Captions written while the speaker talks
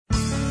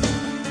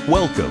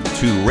Welcome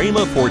to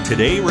Rhema for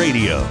Today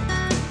Radio.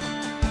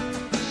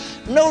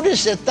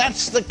 Notice that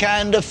that's the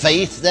kind of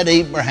faith that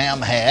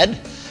Abraham had.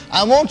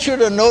 I want you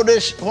to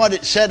notice what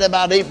it said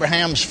about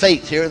Abraham's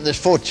faith here in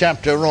this 4th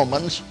chapter of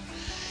Romans.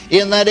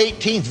 In that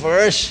 18th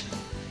verse,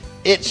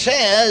 it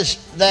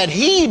says that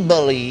he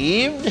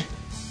believed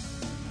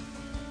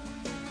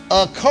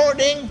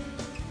according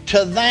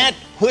to that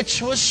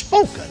which was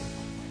spoken.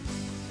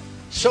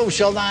 So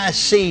shall thy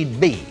seed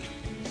be.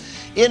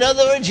 In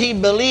other words, he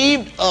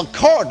believed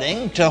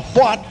according to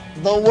what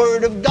the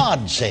Word of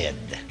God said.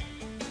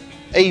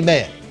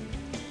 Amen.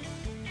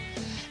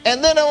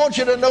 And then I want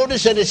you to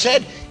notice that it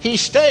said, he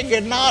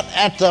staggered not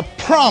at the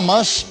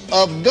promise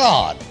of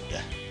God.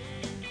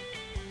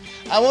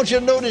 I want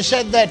you to notice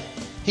that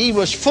he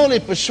was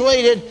fully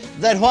persuaded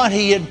that what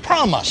he had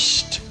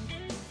promised.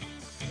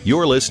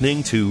 You're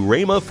listening to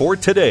Rhema for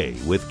Today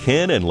with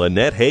Ken and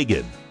Lynette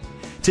Hagin.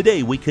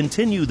 Today we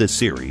continue the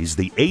series,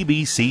 The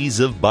ABCs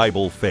of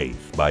Bible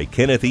Faith by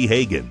Kenneth E.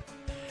 Hagin.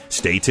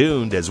 Stay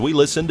tuned as we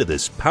listen to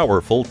this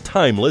powerful,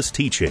 timeless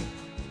teaching.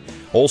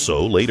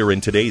 Also, later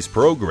in today's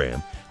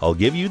program, I'll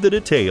give you the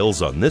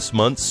details on this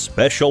month's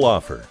special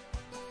offer.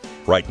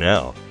 Right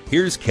now,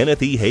 here's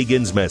Kenneth E.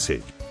 Hagin's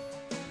message.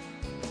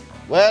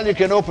 Well, you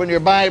can open your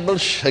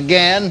Bibles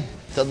again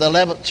to the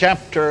 11th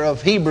chapter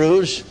of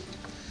Hebrews.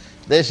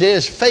 This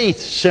is Faith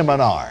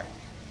Seminar.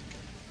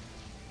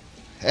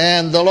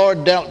 And the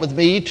Lord dealt with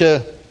me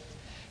to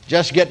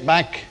just get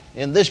back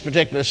in this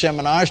particular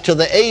seminars to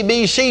the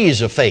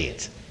ABCs of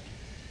faith.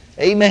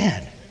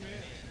 Amen.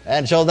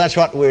 And so that's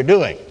what we're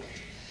doing.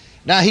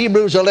 Now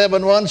Hebrews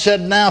 11:1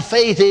 said, now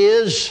faith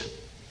is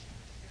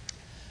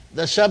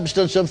the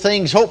substance of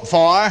things hoped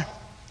for,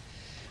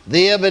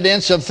 the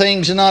evidence of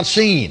things not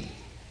seen.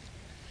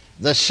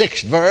 The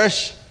 6th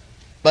verse,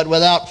 but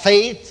without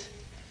faith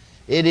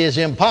it is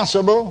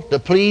impossible to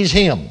please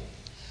him.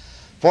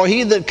 For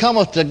he that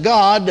cometh to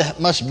God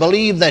must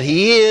believe that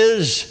he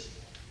is,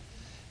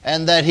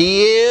 and that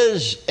he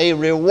is a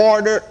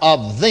rewarder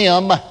of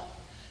them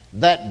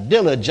that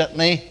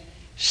diligently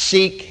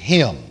seek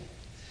him.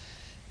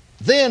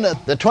 Then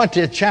the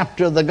 20th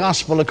chapter of the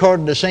Gospel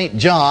according to St.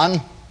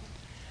 John,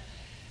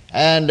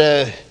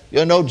 and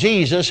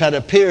Jesus had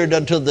appeared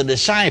unto the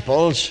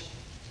disciples.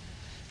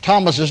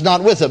 Thomas is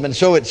not with them, and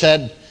so it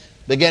said,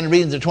 begin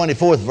reading the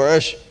 24th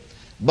verse,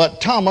 but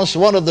Thomas,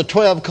 one of the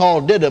 12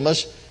 called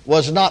Didymus,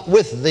 was not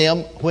with them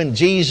when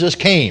Jesus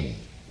came.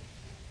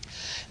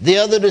 The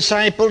other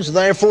disciples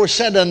therefore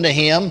said unto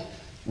him,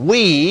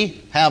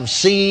 we have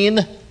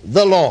seen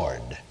the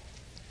Lord.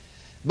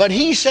 But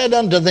he said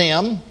unto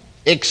them,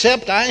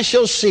 except I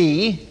shall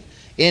see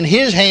in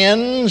his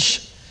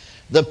hands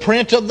the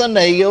print of the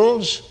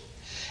nails,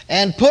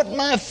 and put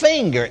my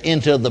finger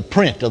into the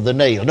print of the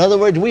nail. In other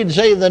words, we'd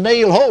say the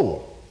nail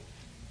hole.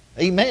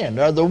 Amen.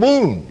 Or the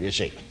wound, you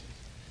see.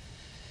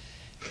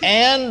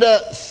 And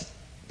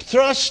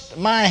thrust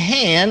my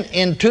hand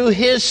into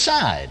his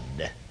side,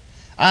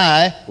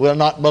 I will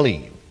not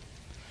believe.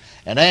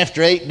 And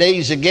after 8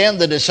 days again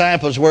the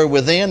disciples were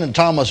within, and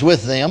Thomas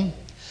with them.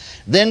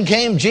 Then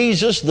came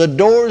Jesus, the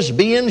doors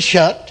being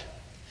shut,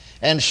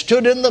 and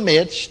stood in the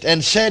midst,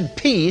 and said,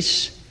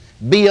 peace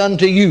be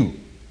unto you.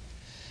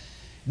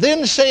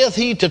 Then saith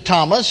he to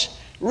Thomas,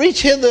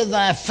 reach hither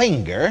thy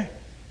finger,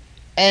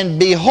 and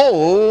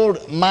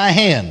behold my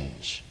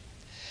hands.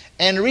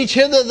 And reach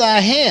hither thy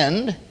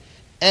hand,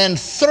 and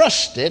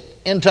thrust it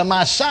into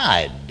my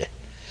side,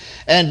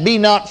 and be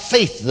not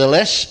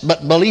faithless,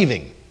 but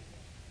believing.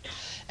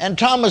 And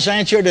Thomas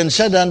answered and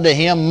said unto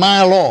him,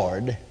 my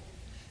Lord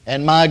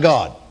and my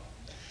God.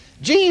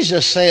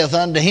 Jesus saith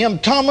unto him,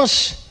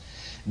 Thomas,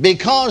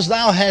 because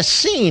thou hast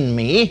seen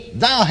me,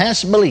 thou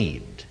hast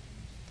believed.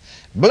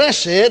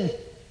 Blessed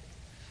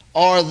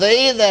are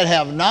they that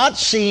have not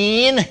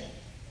seen,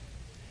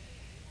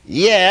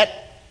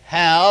 yet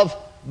have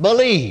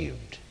believed.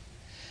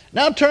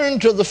 Now turn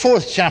to the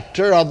 4th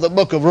chapter of the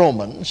book of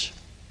Romans,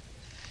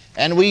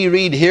 and we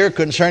read here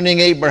concerning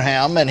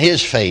Abraham and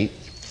his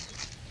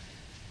faith.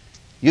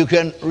 You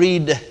can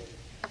read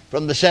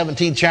from the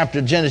 17th chapter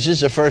of Genesis,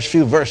 the first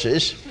few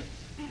verses,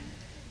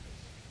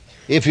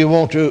 if you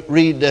want to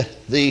read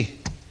the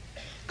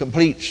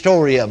complete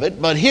story of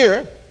it. But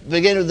here,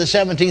 beginning with the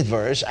 17th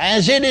verse,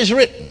 as it is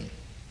written,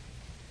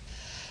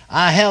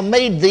 I have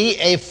made thee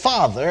a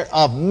father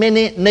of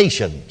many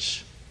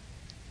nations,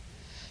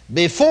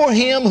 before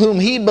him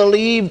whom he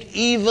believed,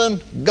 even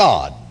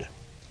God,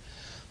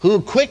 who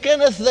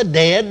quickeneth the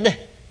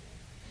dead,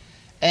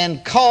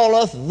 and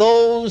calleth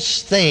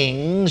those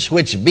things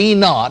which be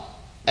not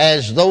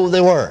as though they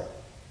were,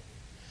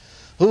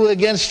 who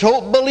against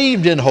hope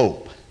believed in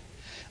hope,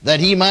 that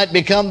he might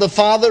become the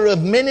father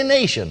of many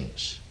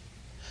nations.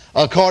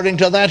 According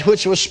to that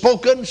which was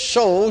spoken,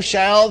 so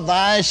shall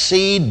thy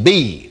seed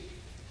be.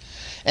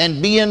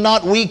 And being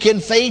not weak in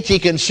faith, he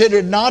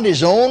considered not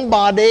his own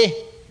body,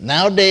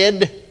 now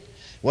dead,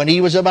 when he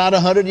was about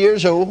 100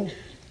 years old,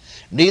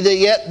 neither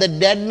yet the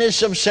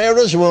deadness of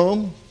Sarah's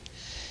womb.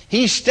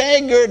 He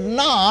staggered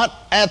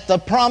not at the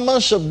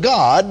promise of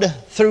God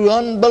through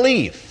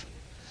unbelief,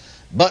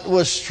 but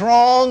was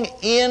strong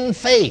in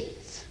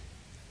faith,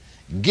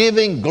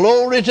 giving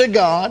glory to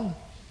God,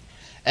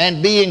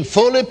 and being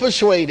fully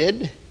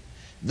persuaded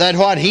that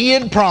what he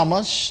had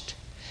promised,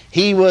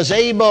 he was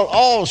able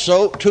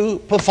also to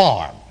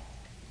perform.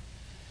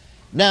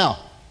 Now,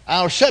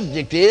 our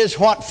subject is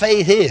what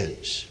faith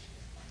is.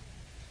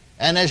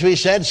 And as we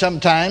said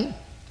sometime,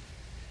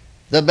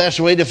 the best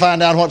way to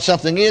find out what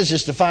something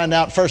is to find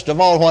out, first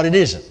of all, what it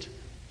isn't.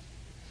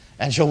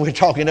 And so we're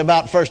talking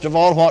about, first of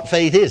all, what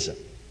faith isn't.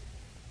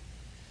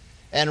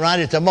 And right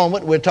at the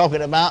moment, we're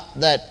talking about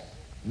that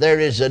there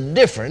is a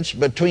difference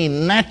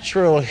between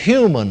natural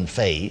human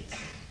faith,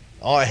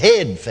 or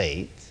head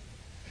faith,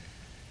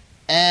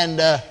 and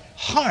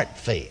heart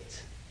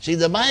faith. See,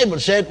 the Bible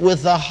said,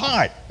 with the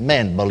heart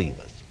man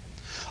believeth.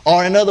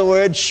 Or in other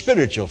words,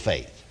 spiritual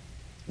faith.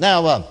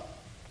 Now,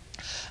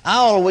 I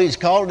always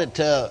called it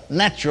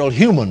natural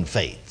human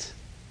faith.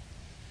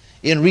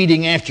 In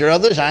reading after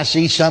others, I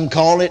see some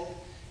call it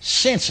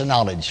sense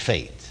knowledge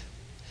faith.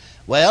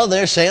 Well,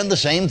 they're saying the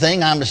same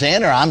thing I'm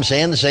saying, or I'm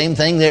saying the same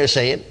thing they're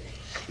saying.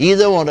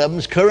 Either one of them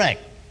is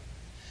correct.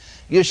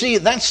 You see,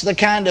 that's the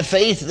kind of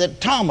faith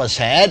that Thomas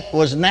had,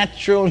 was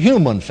natural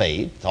human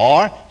faith,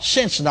 or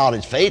sense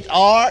knowledge faith,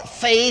 or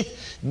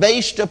faith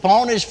based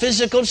upon his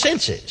physical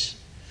senses.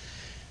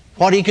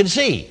 What he could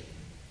see,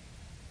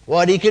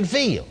 what he could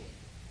feel.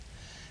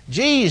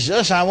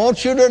 Jesus, I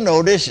want you to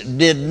notice,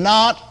 did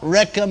not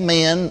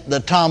recommend the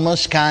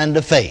Thomas kind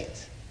of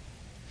faith.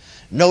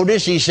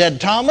 Notice he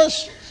said,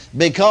 Thomas,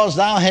 because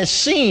thou hast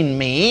seen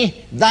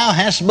me, thou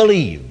hast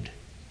believed.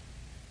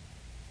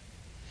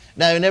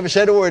 Now, he never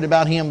said a word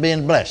about him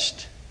being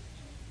blessed.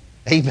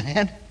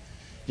 Amen?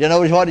 You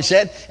notice what he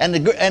said? And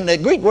the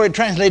Greek word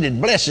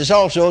translated blessed is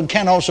also,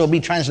 can also be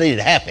translated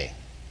happy.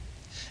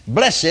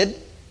 Blessed,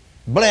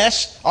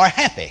 blessed, or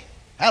happy.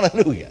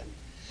 Hallelujah.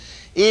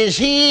 Is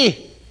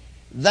he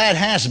that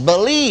has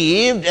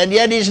believed and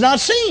yet is not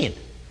seen?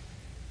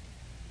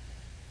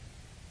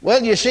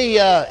 Well, you see,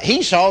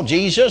 he saw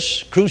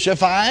Jesus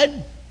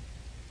crucified.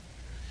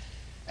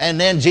 And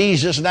then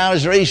Jesus now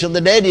is raised from the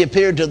dead. He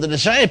appeared to the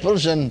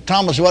disciples, and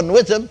Thomas wasn't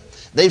with them.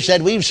 They've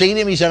said, we've seen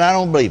him. He said, I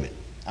don't believe it.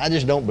 I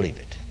just don't believe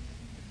it.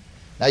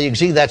 Now you can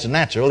see that's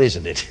natural,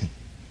 isn't it?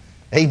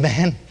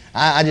 Amen.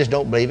 I just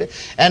don't believe it.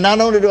 And not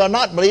only do I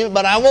not believe it,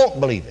 but I won't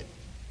believe it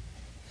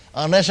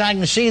unless I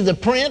can see the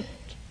print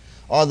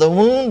or the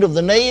wound of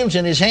the nails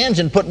in his hands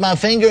and put my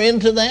finger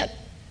into that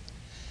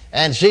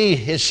and see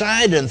his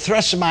side and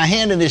thrust my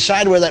hand in his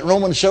side where that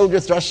Roman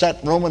soldier thrust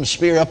that Roman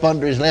spear up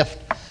under his left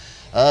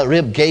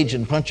rib cage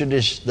and punctured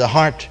the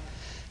heart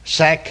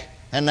sac,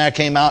 and there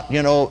came out,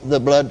 the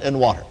blood and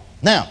water.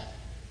 Now,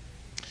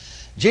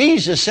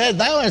 Jesus said,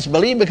 thou hast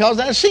believed because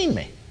thou hast seen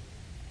me.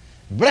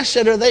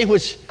 Blessed are they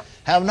which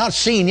have not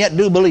seen yet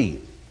do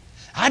believe.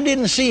 I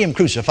didn't see him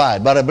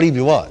crucified, but I believe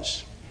he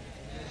was.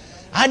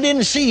 I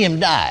didn't see him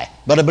die,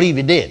 but I believe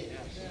he did.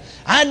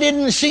 I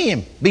didn't see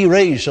him be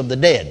raised from the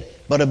dead,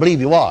 but I believe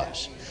he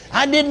was.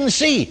 I didn't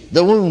see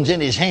the wounds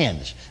in his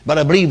hands, but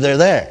I believe they're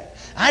there.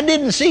 I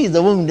didn't see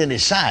the wound in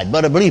his side,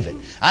 but I believe it.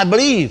 I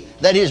believe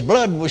that his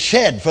blood was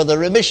shed for the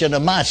remission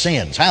of my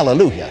sins.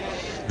 Hallelujah.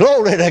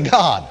 Glory to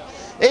God.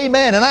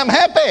 Amen. And I'm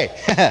happy.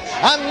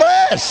 I'm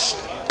blessed.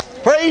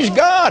 Praise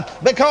God.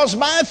 Because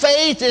my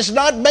faith is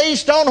not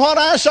based on what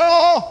I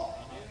saw.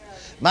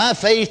 My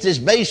faith is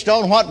based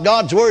on what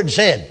God's Word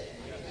said.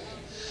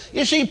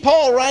 You see,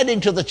 Paul,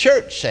 writing to the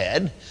church,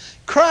 said,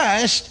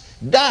 Christ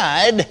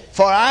died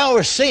for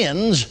our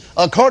sins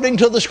according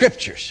to the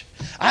Scriptures.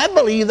 I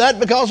believe that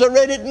because I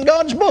read it in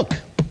God's book.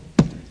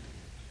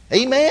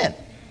 Amen.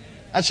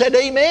 I said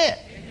amen.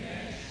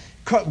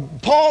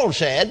 Paul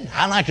said,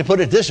 I like to put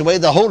it this way,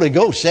 the Holy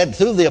Ghost said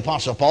through the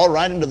Apostle Paul,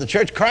 writing to the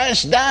church,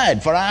 Christ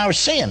died for our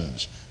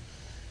sins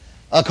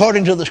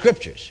according to the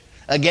Scriptures.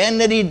 Again,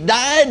 that he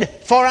died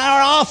for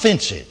our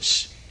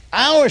offenses,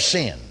 our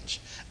sins,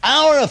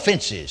 our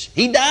offenses.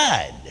 He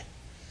died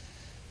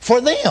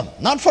for them,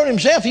 not for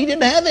himself. He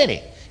didn't have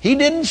any. He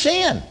didn't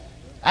sin.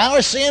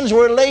 Our sins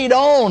were laid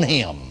on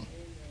him.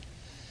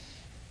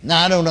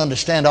 Now, I don't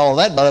understand all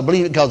that, but I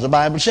believe it because the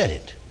Bible said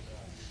it.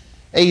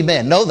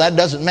 Amen. No, that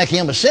doesn't make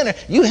him a sinner.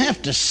 You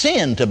have to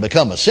sin to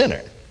become a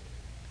sinner.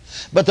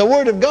 But the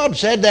Word of God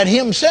said that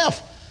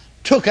himself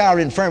took our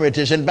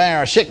infirmities and bare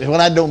our sickness. Well,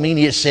 that don't mean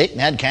he's sick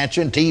and had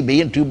cancer and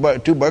TB and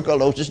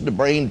tuberculosis and the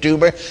brain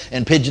tumor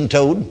and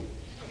pigeon-toed.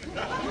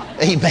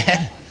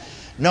 Amen.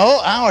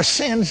 No, our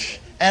sins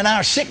and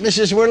our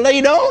sicknesses were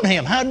laid on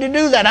him. How did he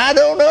do that? I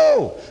don't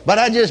know. But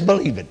I just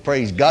believe it,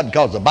 praise God,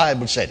 because the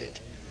Bible said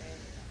it.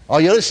 Are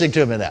you listening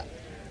to me now?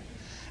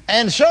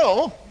 And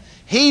so,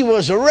 he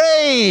was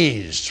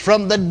raised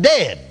from the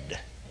dead,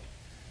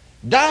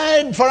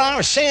 died for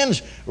our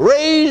sins,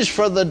 raised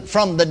from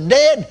the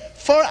dead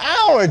for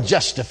our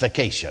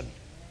justification,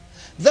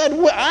 that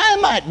I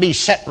might be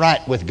set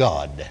right with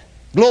God.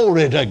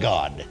 Glory to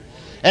God.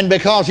 And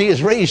because he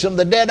is raised from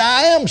the dead,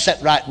 I am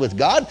set right with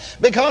God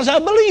because I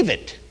believe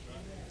it.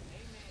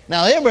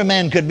 Now, every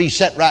man could be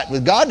set right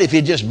with God if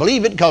you just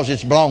believe it because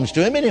it belongs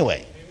to him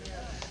anyway.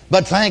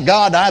 But thank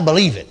God I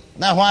believe it.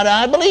 Now, why do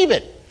I believe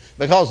it?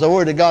 Because the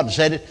Word of God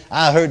said it.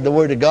 I heard the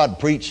Word of God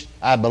preached.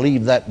 I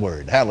believe that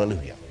Word.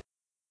 Hallelujah.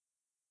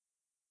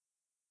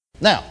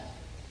 Now,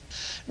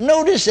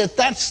 notice that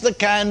that's the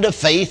kind of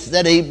faith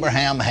that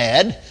Abraham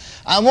had.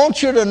 I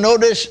want you to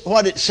notice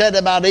what it said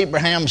about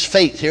Abraham's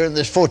faith here in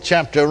this 4th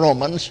chapter of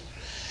Romans.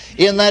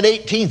 In that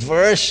 18th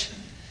verse,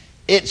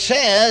 it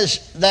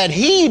says that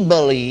he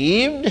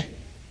believed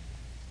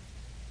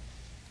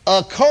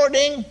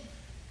according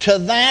to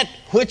that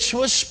which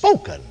was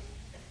spoken.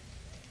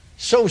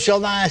 So shall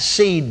thy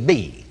seed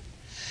be.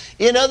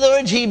 In other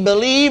words, he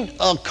believed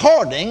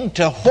according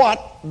to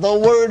what the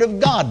Word of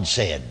God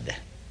said.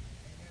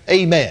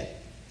 Amen.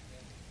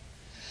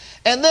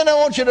 And then I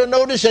want you to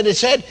notice that it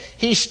said,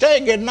 he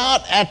staggered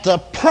not at the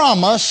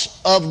promise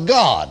of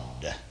God.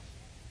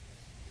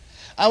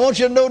 I want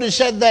you to notice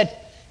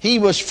that he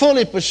was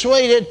fully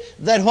persuaded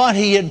that what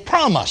he had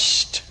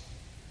promised.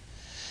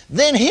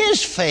 Then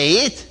his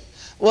faith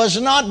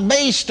was not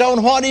based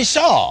on what he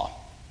saw.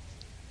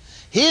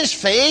 His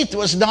faith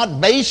was not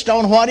based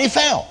on what he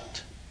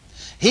felt.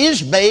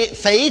 His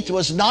faith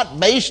was not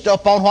based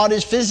upon what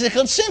his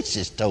physical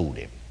senses told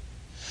him.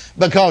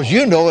 Because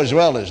you know as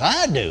well as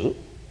I do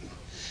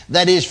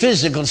that his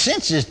physical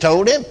senses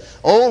told him,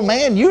 old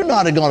man, you're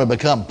not going to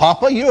become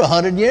papa. You're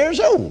 100 years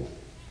old.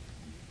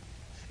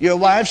 Your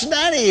wife's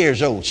 90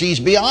 years old. She's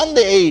beyond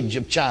the age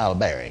of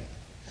childbearing.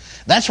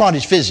 That's what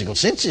his physical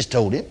senses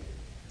told him.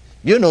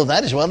 You know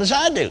that as well as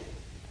I do.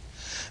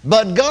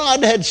 But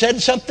God had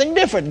said something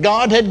different.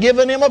 God had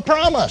given him a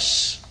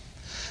promise.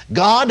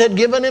 God had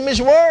given him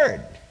his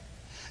word.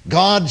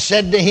 God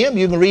said to him,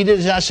 you can read it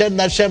as I said in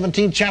that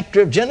 17th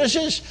chapter of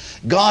Genesis,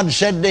 God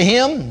said to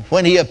him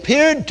when he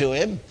appeared to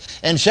him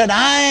and said,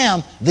 I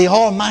am the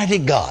Almighty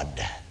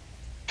God.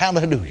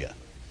 Hallelujah.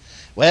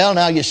 Well,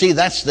 now you see,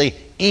 that's the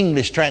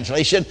English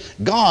translation.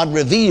 God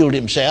revealed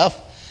himself,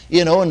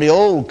 in the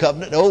Old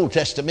Covenant, the Old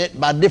Testament,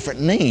 by different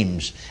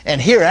names.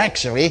 And here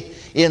actually,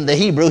 in the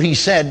Hebrew, he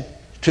said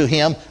to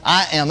him,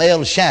 I am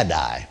El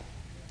Shaddai.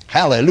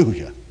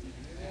 Hallelujah.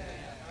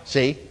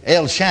 See,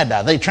 El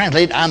Shaddai. They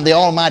translate, I'm the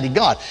Almighty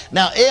God.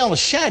 Now, El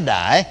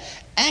Shaddai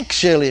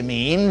actually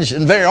means,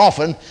 and very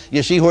often,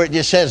 you see where it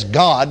just says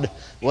God,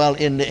 well,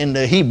 in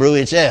the Hebrew,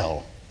 it's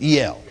El,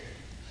 E-L.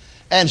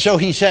 And so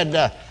he said,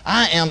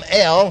 I am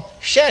El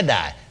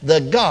Shaddai,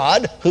 the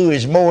God who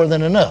is more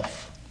than enough.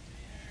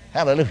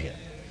 Hallelujah.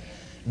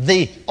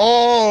 The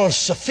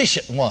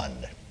all-sufficient one.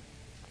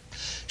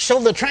 So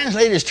the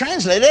translators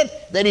translated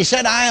that he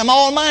said, I am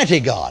Almighty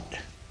God.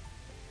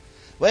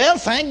 Well,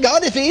 thank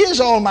God if he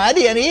is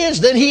almighty, and he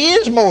is, then he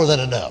is more than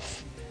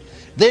enough.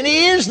 Then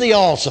he is the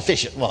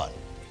all-sufficient one.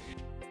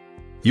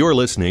 You're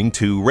listening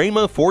to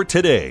Rhema for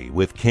Today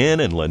with Ken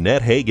and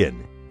Lynette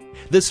Hagin.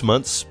 This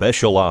month's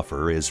special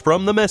offer is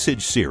from the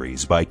Message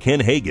Series by Ken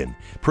Hagin,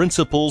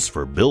 Principles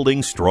for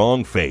Building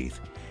Strong Faith,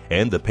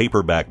 and the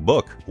paperback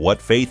book,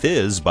 What Faith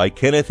Is by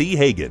Kenneth E.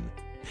 Hagin.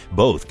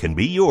 Both can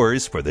be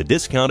yours for the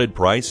discounted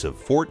price of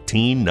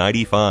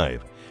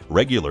 $14.95,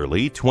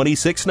 regularly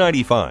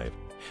 $26.95.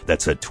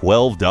 That's a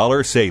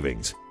 $12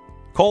 savings.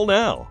 Call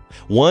now,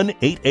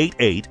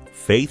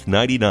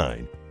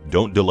 1-888-FAITH-99.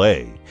 Don't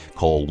delay.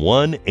 Call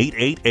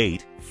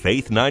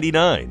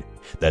 1-888-FAITH-99.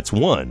 That's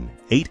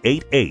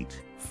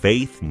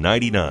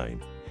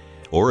 1-888-FAITH-99.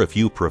 Or if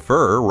you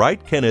prefer,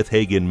 write Kenneth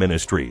Hagin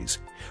Ministries.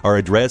 Our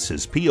address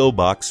is P.O.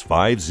 Box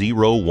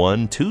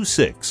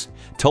 50126,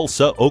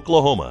 Tulsa,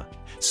 Oklahoma,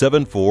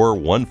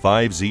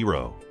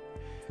 74150.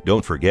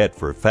 Don't forget,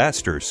 for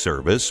faster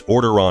service,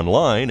 order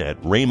online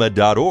at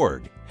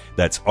rhema.org.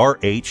 That's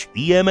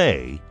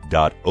RHEMA.org.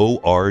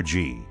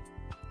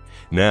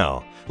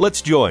 Now,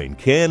 let's join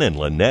Ken and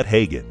Lynette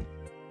Hagin.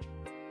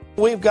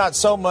 We've got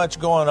so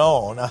much going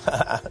on.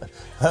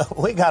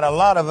 We got a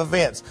lot of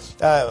events.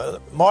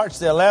 March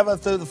the 11th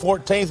through the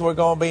 14th, we're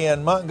going to be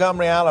in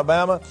Montgomery,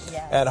 Alabama,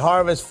 at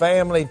Harvest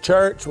Family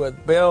Church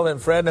with Bill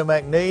and Freddie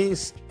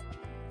McNeese.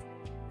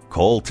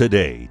 Call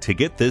today to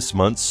get this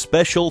month's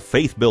special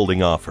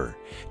faith-building offer,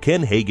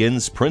 Ken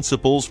Hagin's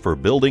Principles for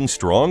Building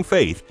Strong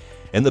Faith,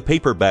 and the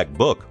paperback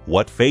book,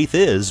 What Faith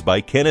Is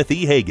by Kenneth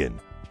E. Hagin.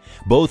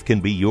 Both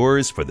can be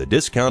yours for the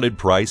discounted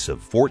price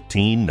of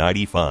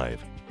 $14.95.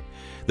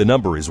 The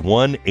number is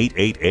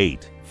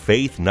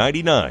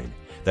 1-888-FAITH-99.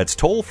 That's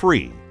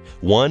toll-free,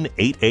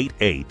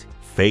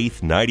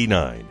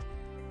 1-888-FAITH-99.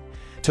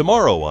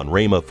 Tomorrow on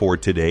Rhema for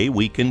Today,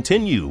 we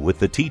continue with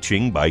the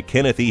teaching by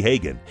Kenneth E.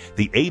 Hagin,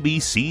 The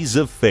ABCs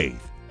of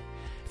Faith.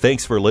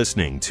 Thanks for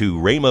listening to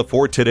Rhema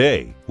for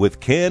Today with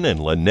Ken and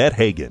Lynette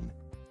Hagin.